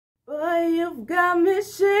Boy, you've got me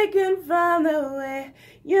shaking from the way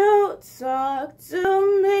you talk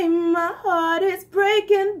to me. My heart is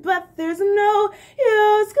breaking, but there's no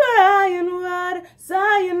use crying. What a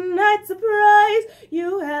cyanide surprise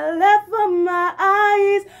you had left for my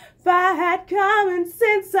eyes. If I had common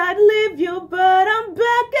sense, I'd leave you, but I'm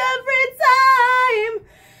back every time.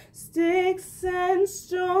 Sticks and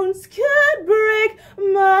stones could break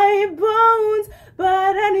my bones,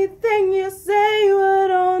 but anything you say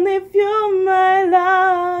would only fuel my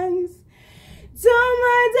lungs. Don't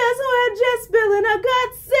mind us, we're just spilling our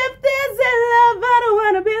guts. If this is love, I don't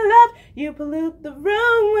wanna be loved. You pollute the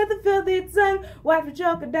room with a filthy tongue. Wipe your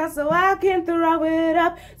joker down so I can throw it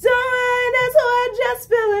up. Don't mind us, we're just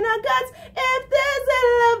spilling our guts. If this is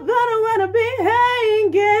love, I don't wanna be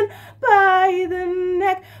hanging by the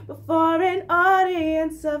neck before an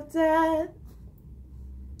audience of death.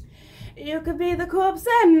 You could be the corpse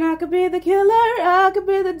and I could be the killer. I could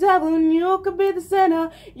be the devil and you could be the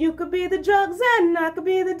sinner. You could be the drugs and I could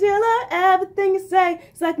be the dealer. Everything you say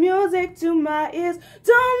is like music to my ears.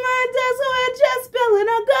 Don't mind us, we're just spilling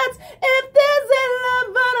our guts. If this is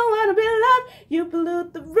love, I don't wanna be loved. You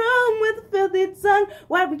pollute the room with a filthy tongue.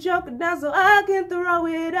 Wipe me choking down so I can throw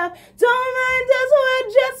it up. Don't mind us, we're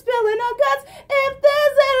just spilling our guts. If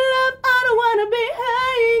this is love, I don't wanna be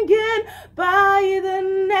hanging by the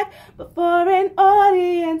neck before an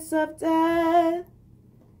audience of death.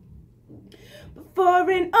 Before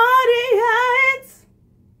an audience.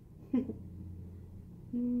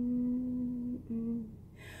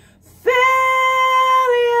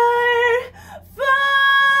 Failure,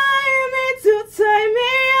 find me to tie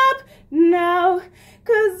me up now,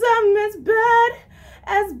 'cause I'm as bad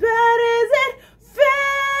as it.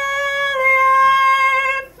 Failure,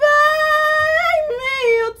 find me,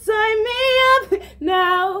 you tie me up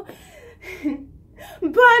now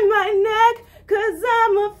by my neck, 'cause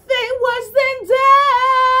I'm a fate worse than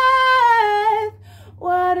death.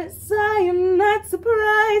 What a cyanide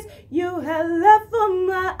surprise you had left for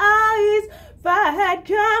my eyes. If I had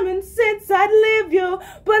common sense, I'd leave you,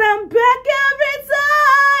 but I'm back every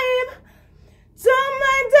time. Don't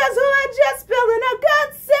mind us, we're just spilling our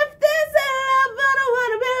guts. If this is love, I don't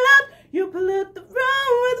wanna be loved. You pollute the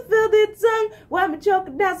room with a filthy tongue. Wipe me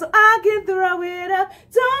choking down so I can throw it up.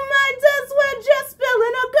 Don't mind us, we're just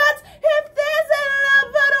spilling our guts. If this is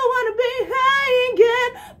love, I don't wanna be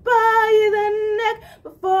hanging by the neck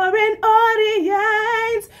before an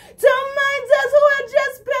audience. Don't mind us, we're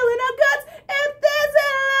just spilling our guts. If this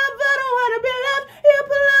is love, I don't wanna be loved. You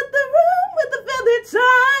pollute the room with a filthy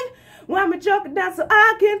tongue. Wipe me choking down so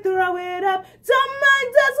I can throw it up. Don't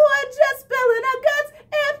mind us, we're just spilling our guts.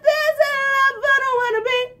 If this is love, I don't wanna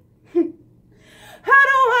be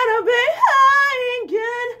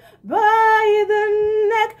hanging by the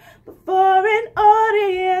neck before an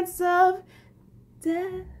audience of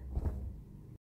death.